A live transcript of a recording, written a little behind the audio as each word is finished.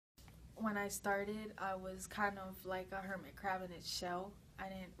When I started, I was kind of like a hermit crab in its shell. I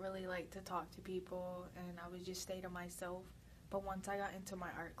didn't really like to talk to people, and I would just stay to myself. But once I got into my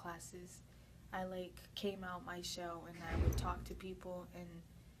art classes, I came out my shell, and I would talk to people and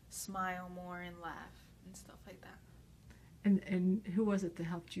smile more and laugh and stuff like that. And who was it that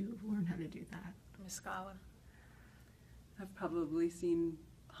helped you learn how to do that? Miss Scala. I've probably seen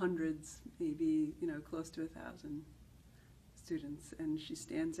hundreds, maybe, close to 1,000 students, and she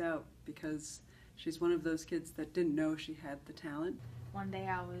stands out because she's one of those kids that didn't know she had the talent. One day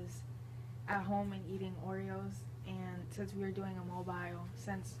I was at home and eating Oreos, and since we were doing a mobile,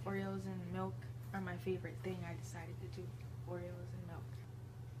 since Oreos and milk are my favorite thing, I decided to do Oreos and milk.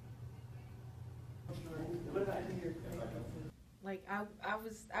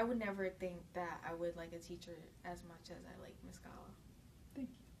 I would never think that I would like a teacher as much as I like Miss Scala.